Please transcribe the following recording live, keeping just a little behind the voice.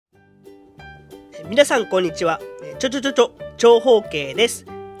皆さんこんにちは。長方形です。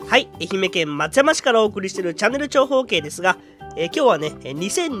はい、愛媛県松山市からお送りしているチャンネル長方形ですが、今日はね、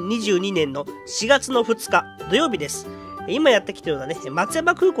2022年の4月の2日土曜日です。今やってきてるのはね、松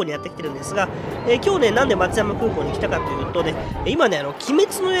山空港にやってきてるんですが、今日ね、なんで松山空港に来たかというとね、今ね、鬼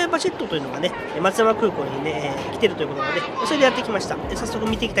滅の刃ジェットというのがね、松山空港にね、来てるということなので、それでやってきました。早速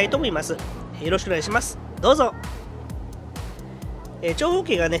見ていきたいと思います。よろしくお願いします。どうぞ。長方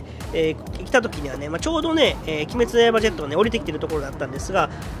形がね、来た時にはね、ちょうどね、鬼滅の刃ジェットがね、降りてきてるところだったんです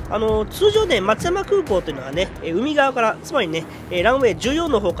が、通常ね、松山空港というのはね、海側から、つまりね、ランウェイ14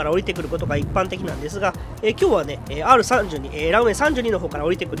の方から降りてくることが一般的なんですが、今日はね、R32、ランウェイ32の方から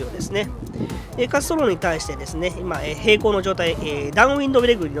降りてくるようですね。滑走路に対してですね、今、平行の状態、ダウンウィンドブ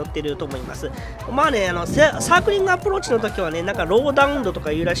レーグに乗っていると思います。まあね、サークリングアプローチの時はね、なんかローダウンドと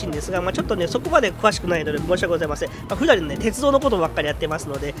か言うらしいんですが、ちょっとね、そこまで詳しくないので申し訳ございません。普段ね、鉄道のことばっかりやってます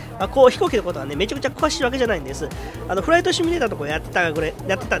ので、こう飛行機のことはね、めちゃくちゃ詳しいわけじゃないんです。フライトシミュレーターとかやって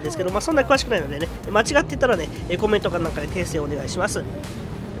たんですけど、そんなに詳しくないのでね、間違ってたらね、コメントかなんかで訂正をお願いします。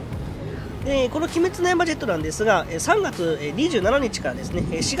この鬼滅の刃ジェットなんですが、3月27日からですね、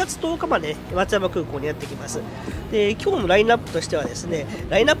4月10日まで松山空港にやってきます。で、今日のラインナップとしてはですね、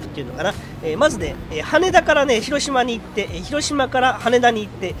ラインナップっていうのかな、まずね、羽田からね、広島に行って、広島から羽田に行っ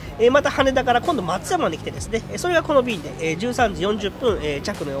て、また羽田から今度松山に来てですね、それがこの便で、13時40分、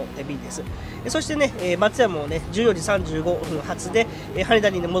着の便です。そしてね、松山をね、14時35分発で、羽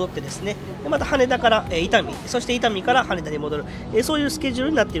田に、戻ってですね、また羽田から伊丹、そして伊丹から羽田に戻る、そういうスケジュール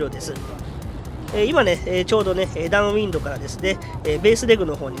になっているようです。今ね、ちょうどね、ダウンウィンドからですね、ベースレグ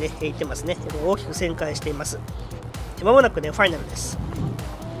の方にね、行ってますね。大きく旋回しています。まもなくね、ファイナルです。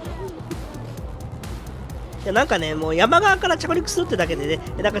なんかね、もう山側から着陸するってだけでね、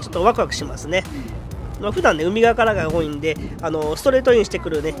なんかちょっとワクワクしますね。普段ね、海側からが多いんで、ストレートインしてく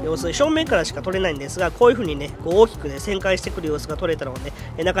るね、様子、正面からしか撮れないんですが、こういう風にね、大きくね、旋回してくる様子が撮れたのがね、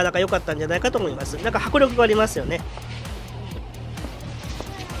なかなか良かったんじゃないかと思います。なんか迫力がありますよね。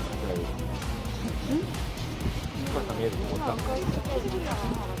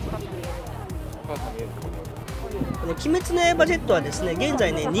鬼滅の刃ジェットはですね、現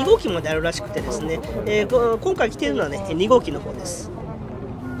在ね、2号機まであるらしくてですね、今回来ているのはね、2号機の方です。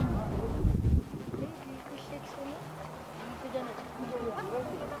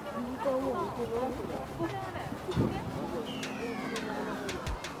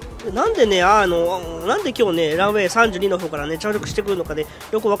なんでね、なんで今日ね、ランウェイ32の方からね、着陸してくるのかね、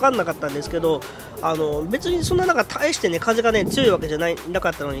よく分かんなかったんですけど、別にそんななんか大してね、風がね、強いわけじゃな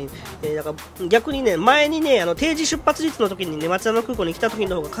かったのに、なんか逆にね、前にね、定時出発率の時にね、松山空港に来た時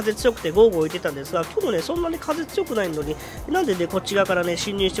の方が風強くてゴーゴー言ってたんですが、今日もね、そんなに風強くないのに、なんでね、こっち側からね、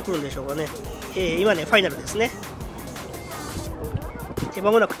侵入してくるんでしょうかね。今ね、ファイナルですね。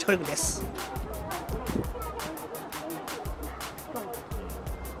まもなく着陸です。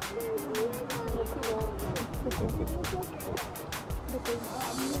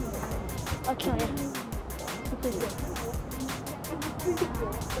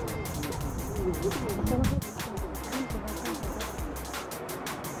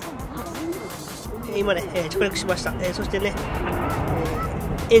今ね、着陸しました。そしてね、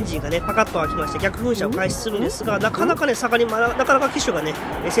エンジンがね、パカッと開きまして逆噴射を開始するんですが、なかなかね、なかなか機種がね、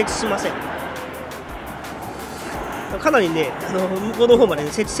設置しません。かなりね、向こうの方まで、ね、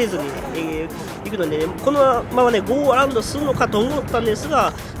設置せずに、行くので、ね、このままね、ゴーアラウンドするのかと思ったんです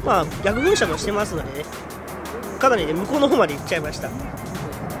が、逆噴射もしてますのでね、かなりね、向こうの方まで行っちゃいました。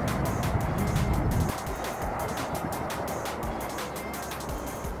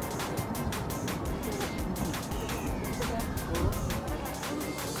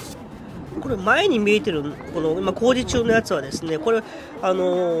これ前に見えてるこの今工事中のやつはですね、これ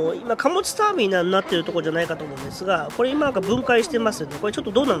今貨物ターミナルになっているところじゃないかと思うんですが、これ今なんか分解してますよね。これちょっ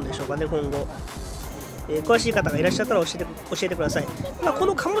とどうなんでしょうかね、今後。詳しい方がいらっしゃったら教えてください。こ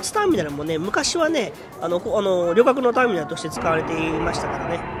の貨物ターミナルもね、昔はね、旅客のターミナルとして使われていましたから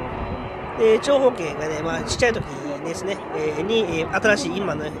ね。長方形がね、ちっちゃい時ですね、に新しい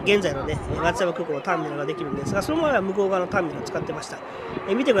今の、現在のね、松山空港のターミナルができるんですが、その前は向こう側のターミナルを使ってました。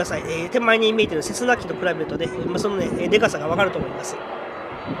見てください。手前に見えているセスナ機と比べるとね、そのね、でかさがわかると思います。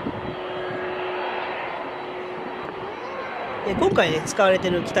今回ね、使われて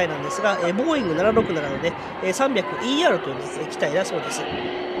いる機体なんですが、ボーイング767のね、300ER という、ね、機体だそうです。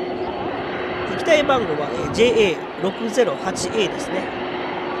機体番号は JA608A ですね。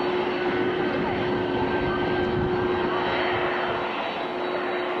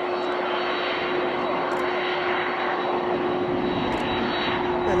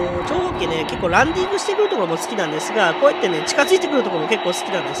長方形時ね、結構ランディングしてくるところも好きなんですが、こうやってね、近づいてくるところも結構好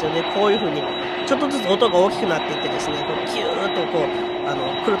きなんですよね。こういう風に、ちょっとずつ音が大きくなっていってですね、こうキューッとこう、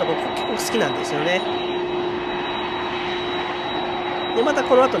来るところ結構好きなんですよね。で、また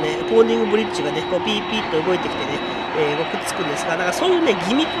この後ね、コーディングブリッジがね、こうピーピーっと動いてきてね、くっつくんですが、なんかそういうね、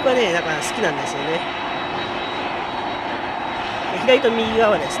ギミックがね、なんか好きなんですよね。左と右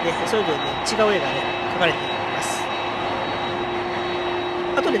側はですね、それぞれね、違う絵がね、描かれています。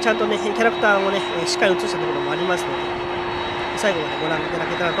あとでちゃんとね、キャラクターをね、しっかり映したところもありますので、最後までご覧いただ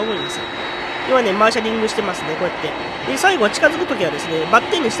けたらと思います。今ね、マーシャリングしてますね、こうやって。で、最後は近づくときはですね、バッ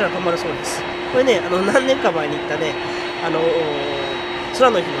テンにしたら止まるそうです。これね、何年か前に行ったね、空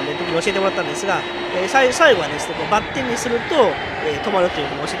の日の、ね、時に教えてもらったんですが、最後はですね、こうバッテンにすると、止まるとい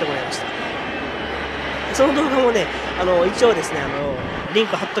うのを教えてもらいました。その動画もね、一応ですね、リン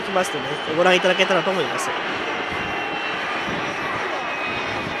ク貼っときますので、ご覧いただけたらと思います。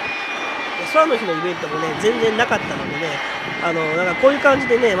空の日のイベントもね、全然なかったのでね、なんかこういう感じ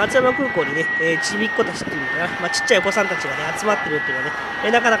でね、松山空港にね、ちびっ子たちっていうのかな、まあ、ちっちゃいお子さんたちがね、集まってるっていうのは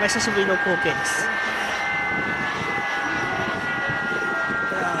ね、なかなか久しぶりの光景です。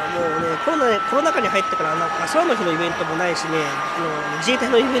コロナ禍に入ってから、なんか空の日のイベントもないしね、自衛隊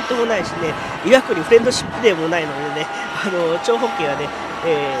のイベントもないしね、岩国フレンドシップデーもないのでね、長方形がね、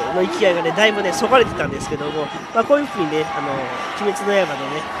の勢いがね、だいぶね、そがれてたんですけども、まあ、こういうふうにね、鬼滅の刃の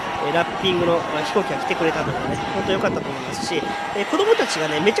ね、ラッピングの飛行機が来てくれたのでね、本当良かったと思いますし、子供たちが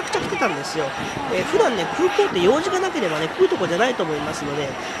ね、めちゃくちゃ来てたんですよ。普段ね、空港って用事がなければね、来るとこじゃないと思いますので、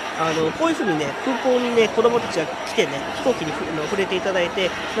こういうふうにね、空港にね、子供たちが来てね、飛行機に触れていただいて、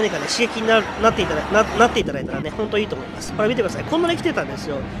何かね、刺激になっていただいたらね、本当いいと思います。これ見てください。こんなに来てたんです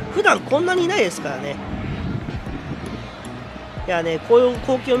よ。普段こんなにいないですからね。いやね、こういう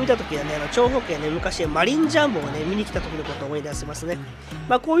光景を見たときはね、長方形ね、昔、マリンジャンボをね、見に来た時のことを思い出せますね。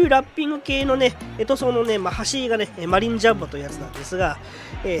まあ、こういうラッピング系のね、塗装のね、まあ、走りがね、マリンジャンボというやつなんですが、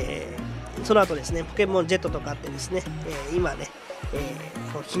その後ですね、ポケモンジェットとかあってですね、今ね、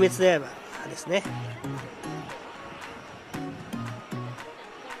この鬼滅の刃ですね。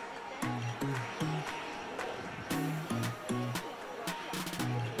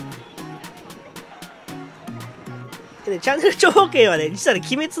でチャンネル長方形はね、実はね、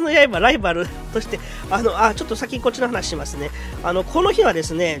鬼滅の刃ライバルとして、ちょっと先にこっちの話しますね。この日はで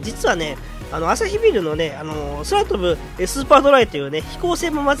すね、実はね、朝日ビルのね、空飛ぶスーパードライというね、飛行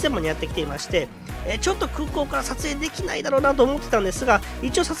船も松山にやってきていまして、ちょっと空港から撮影できないだろうなと思ってたんですが、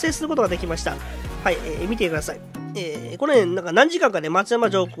一応撮影することができました。はい、見てください。これね、なんか何時間かね、松山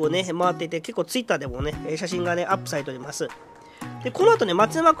上空をね、回っていて、結構ツイッターでもね、写真がね、アップされております。でこの後ね、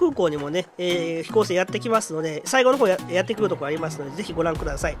松山空港にもね、飛行船やってきますので、最後の方 やってくるところありますので、ぜひご覧く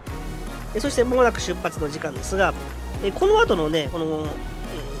ださい。そして、もうなく出発の時間ですが、この後のね、この、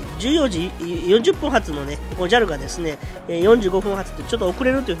14時40分発のね、この JAL がですね、45分発ってちょっと遅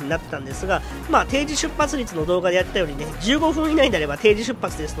れるという風になってたんですが、まあ、定時出発率の動画でやったようにね、15分以内であれば定時出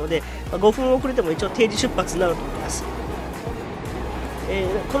発ですので、5分遅れても一応定時出発になると思います。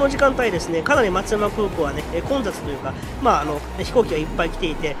この時間帯ですね、かなり松山空港はね、混雑というか、まあ、飛行機がいっぱい来て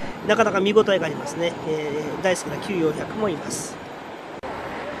いて、なかなか見応えがありますね。大好きな9400もいます。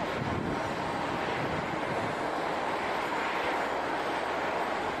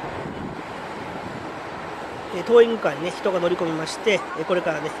トーイングカーにね、人が乗り込みまして、これ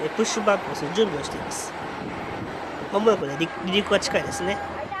からね、プッシュバックをする準備をしています。まもなくね、離陸が近いですね。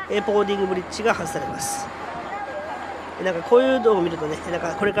ポーディングブリッジが外されます。なんかこういう動画を見るとね、なんか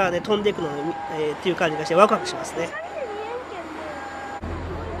これからね、飛んでいくのっていう感じがしてワクワクしますね。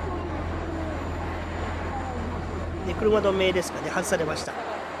で車止めですかね、外されました。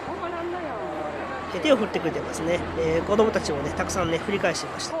手を振ってくれてますね。子供たちもね、たくさんね、振り返してい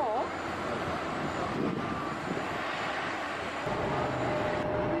ました。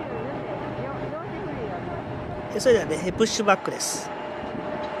それではね、プッシュバックです。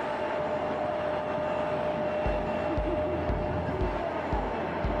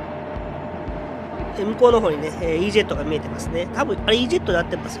向こうの方にね、E ジェットが見えてますね。多分あれ E ジェットで合っ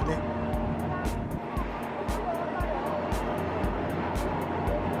てますよね。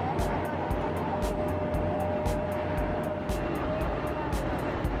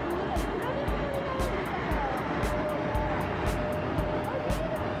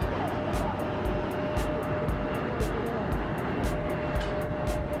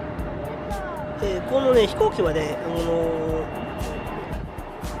このね、飛行機はね、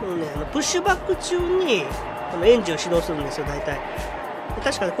プッシュバック中にエンジンを始動するんですよ、大体。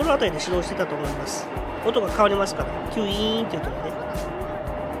確かにこの辺りで始動してたと思います。音が変わりますから、キュイーンっていうとね。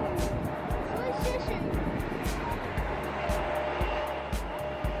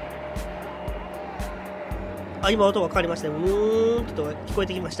今音が変わりましたね。と聞こえ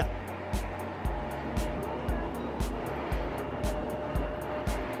てきました。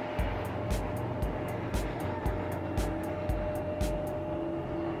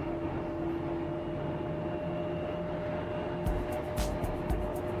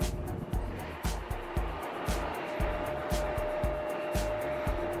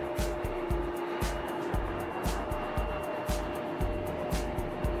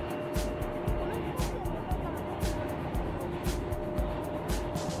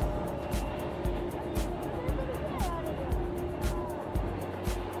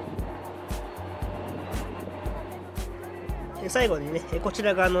最後にね、こち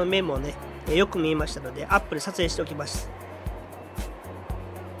ら側の面もね、よく見えましたので、アップで撮影しておきます。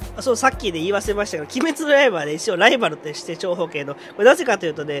そう、さっきで言い忘れましたが、鬼滅の刃はね、一応ライバルとして長方形の、これなぜかとい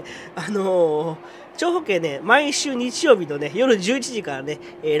うとね、長方形ね、毎週日曜日のね、夜11時からね、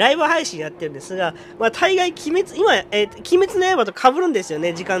ライブ配信やってるんですが、まあ、大概鬼滅の刃と被るんですよ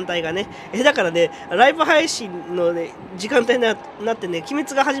ね、時間帯がね。だからね、ライブ配信のね、時間帯になってね、鬼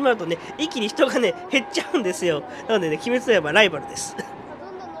滅が始まるとね、一気に人がね、減っちゃうんですよ。なのでね、鬼滅の刃はライバルです。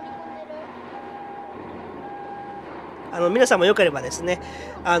皆さんもよければですね、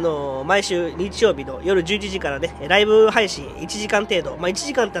毎週日曜日の夜11時からね、ライブ配信1時間程度、まあ、1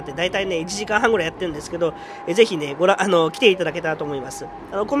時間経って大体ね、1時間半ぐらいやってるんですけど、ぜひね、来ていただけたらと思います。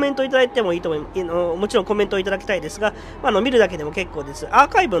コメントいただいてもいいと思います。もちろんコメントをいただきたいですが、見るだけでも結構です。アー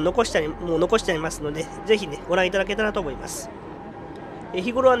カイブを残してありますので、ぜひね、ご覧いただけたらと思います。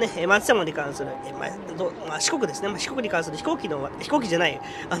日頃はね、松山に関する、四国ですね、四国に関する飛行機じゃない、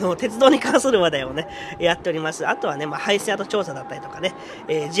鉄道に関する話題をね、やっております。あとはね、廃線跡調査だったりとかね、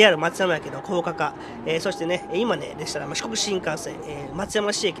JR 松山駅の高架化、そしてね、今ね、でしたら、四国新幹線、松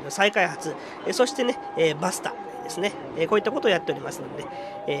山市駅の再開発、そしてね、バスタですね、こういったことをやっておりますの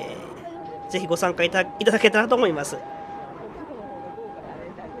で、ぜひご参加いただけたらと思います。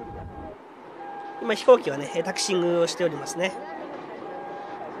今、飛行機はね、タキシングをしておりますね。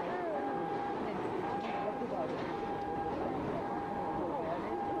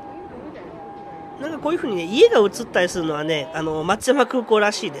なんかこういうふうにね、家が映ったりするのはね、松山空港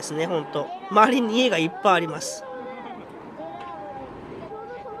らしいですね、本当。周りに家がいっぱいあります。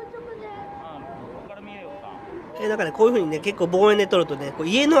なんかね、こういうふうにね、結構望遠で撮るとね、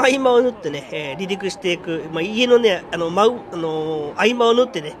家の合間を縫ってね、離陸していく、家のね、合間を縫っ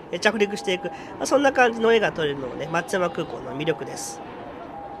てね、着陸していく、そんな感じの絵が撮れるのもね、松山空港の魅力です。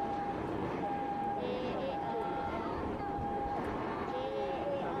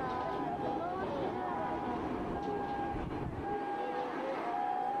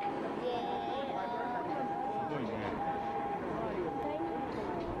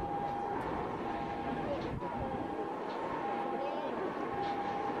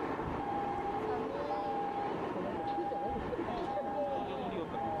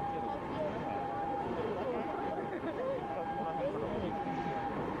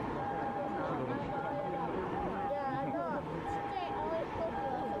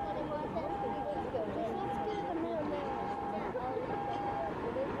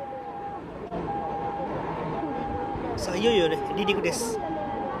さあ、いよいよね、離陸です。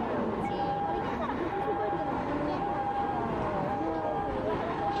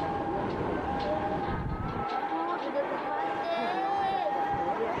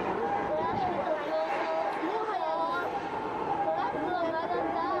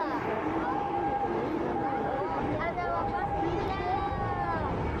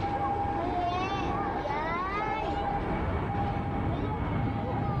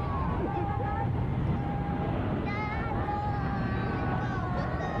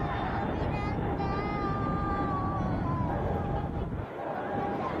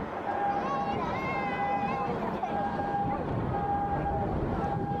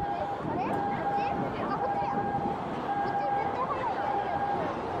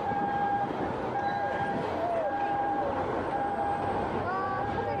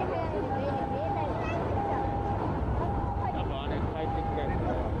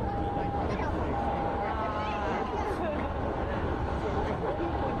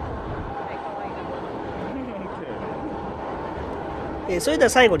それでは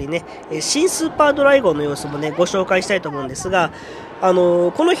最後にね、新スーパードライ号の様子もね、ご紹介したいと思うんですが、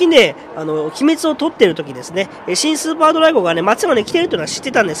この日ね、鬼滅を撮ってる時ですね、新スーパードライ号がね、松山に来てるというのは知っ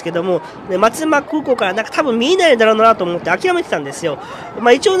てたんですけども、ね、松山空港からなんか多分見えないだろうなと思って諦めてたんですよ。ま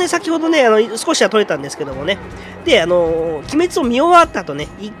あ一応ね、先ほどね、少しは撮れたんですけどもね。で、鬼滅を見終わった後ね、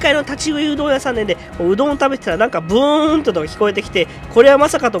1階の立ち食いうどん屋さんでね、うどんを食べてたらなんかブーンと聞こえてきて、これはま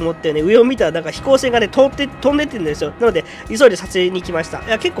さかと思ってね、上を見たらなんか飛行船がね、飛んでってるんですよ。なので、急いで撮影に行きました。い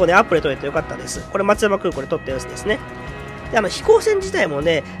や、結構ね、アップで撮れてよかったです。これ松山空港で撮った様子ですね。で飛行船自体も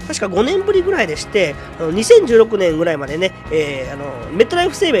ね、確か5年ぶりぐらいでして、2016年ぐらいまでね、メットライ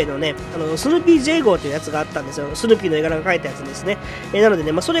フ生命のね、スヌーピー J 号というやつがあったんですよ。スヌーピーの絵柄が描いたやつですね。なので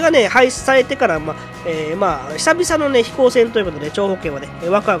ね、それがね、廃止されてから、久々のね、飛行船ということで、長方形まで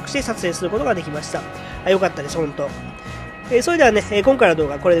ワクワクして撮影することができました。よかったです、本当。それではね、今回の動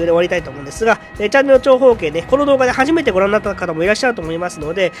画はこれで終わりたいと思うんですが、チャンネル長方形ね、この動画で初めてご覧になった方もいらっしゃると思います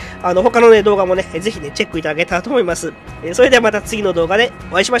ので、他のね、動画もね、ぜひね、チェックいただけたらと思います。それではまた次の動画で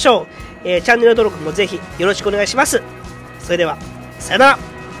お会いしましょう。チャンネル登録もぜひよろしくお願いします。それでは、さよなら。